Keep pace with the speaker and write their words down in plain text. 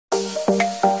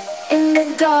In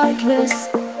the darkness,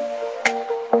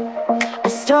 a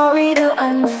story to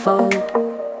unfold.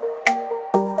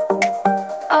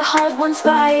 A heart once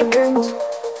vibrant,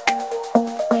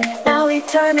 now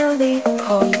eternally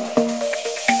cold.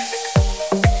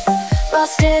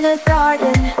 Lost in a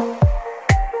garden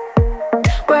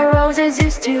where roses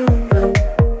used to bloom,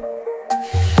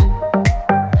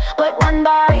 but one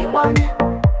by one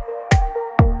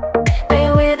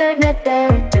they withered, met their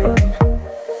doom.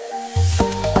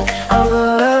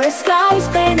 Aurora skies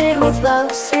painted with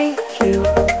love's sweet hue,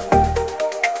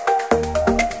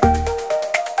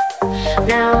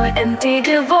 now empty,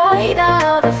 devoid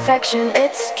of affection,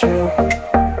 it's true.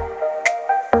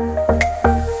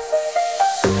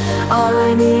 All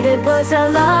I needed was a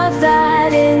love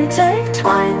that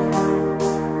intertwined.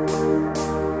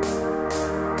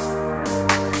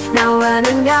 Now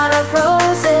running out of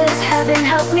roses, heaven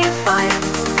help me find.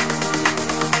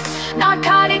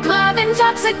 Narcotic love,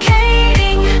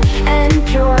 intoxicating and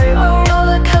pure, a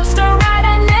roller coaster ride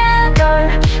I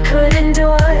never could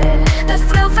endure. The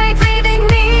thrill fades, leaving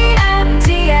me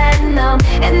empty and numb.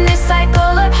 In this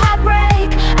cycle of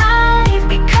heartbreak, I've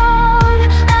become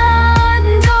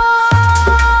undone.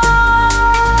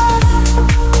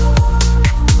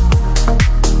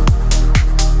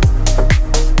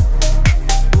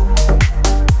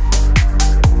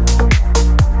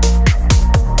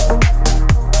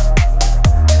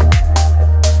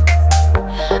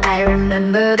 I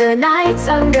remember the nights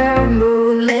under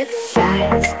moonlit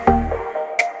skies,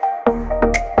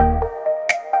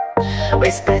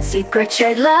 whispered secret,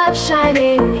 shared love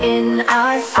shining in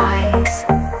our eyes.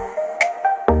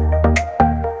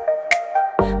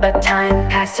 But time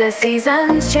passed, the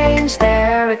seasons changed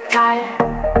their attire,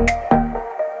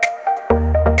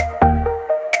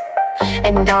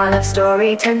 and our love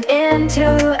story turned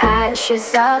into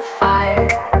ashes of fire.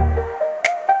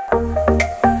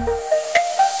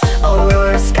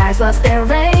 Aurora skies lost their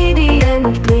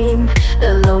radiant gleam,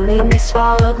 the loneliness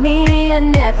swallowed me, a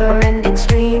never-ending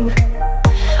stream.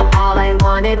 All I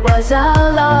wanted was a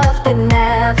love that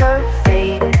never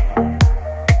faded.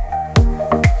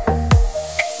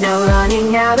 Now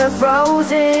running out of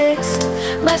roses,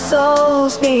 my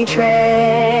soul's betrayed.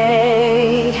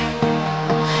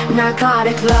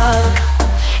 Narcotic love,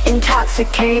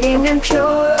 intoxicating and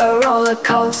pure, a roller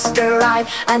coaster ride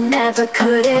I never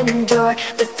could endure.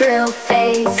 The thrill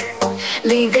fades,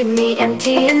 leaving me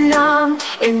empty and numb.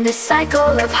 In this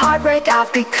cycle of heartbreak,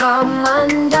 I've become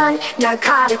undone.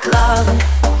 Narcotic love,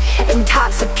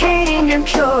 intoxicating and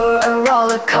pure, a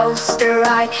roller coaster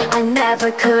ride I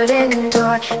never could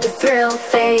endure. The thrill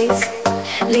fades,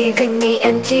 leaving me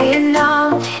empty and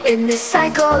numb. In this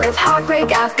cycle of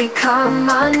heartbreak, I've become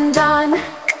undone.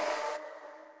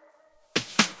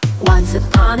 Once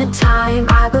upon a time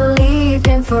I believed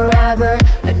in forever,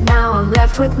 but now I'm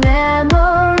left with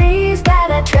memories that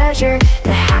I treasure.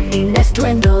 The happiness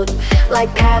dwindled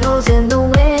like petals in the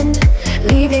wind,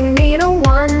 leaving me to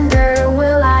wonder,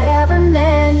 will I ever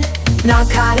mend?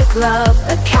 Narcotic love,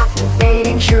 a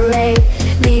captivating charade,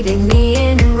 leaving me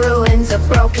in ruins, a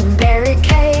broken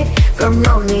barricade. From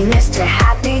loneliness to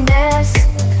happiness,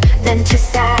 then to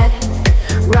sad.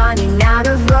 Running out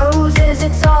of roses,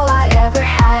 it's all I ever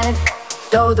had.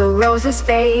 Though the roses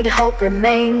fade, hope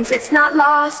remains, it's not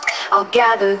lost. I'll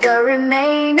gather the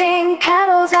remaining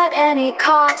petals at any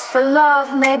cost. For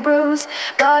love may bruise,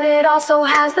 but it also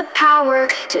has the power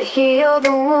to heal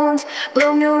the wounds,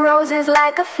 bloom new roses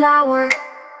like a flower.